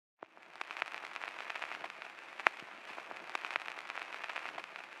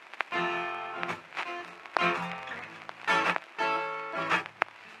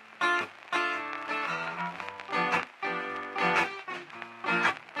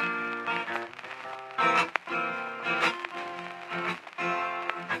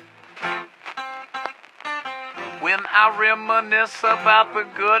I reminisce about the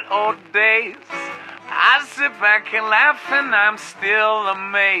good old days. I sit back and laugh and I'm still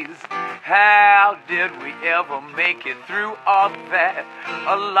amazed. How did we ever make it through all that?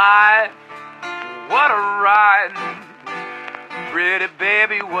 Alive, what a ride. Pretty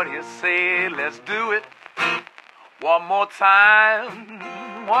baby, what do you say? Let's do it one more time,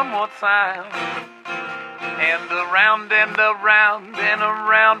 one more time. And around and around and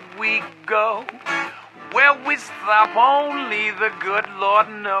around we go. Where we stop, only the good Lord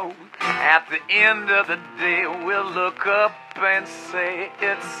knows. At the end of the day, we'll look up and say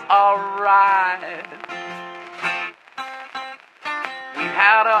it's alright. We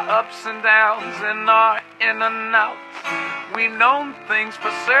had our ups and downs and our in and outs. We've known things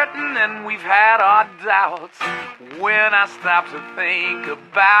for certain and we've had our doubts. When I stop to think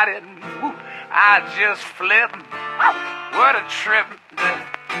about it, woo, I just flip. What a trip.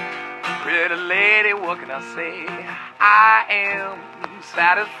 Pretty lady, what can I say? I am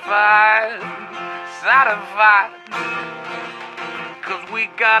satisfied, satisfied. 'Cause we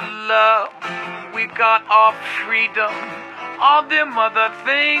got love, we got our freedom. All them other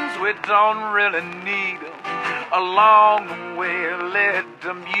things we don't really need them. Along the way, let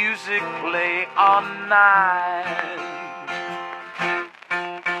the music play all night.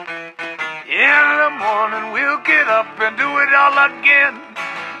 In the morning we'll get up and do it all again,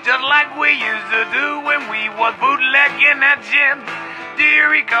 just like we used to do when we was bootlegging that gin. Do you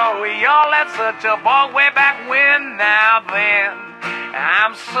recall we all had such a ball way back when? Now then,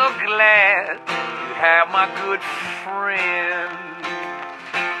 I'm so glad you have my good friend.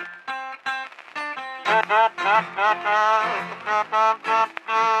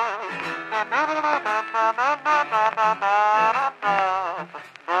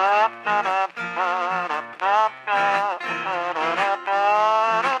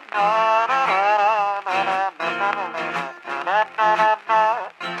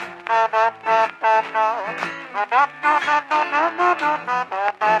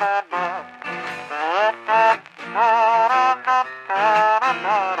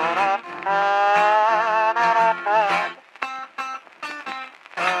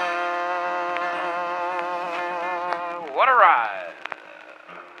 What a ride.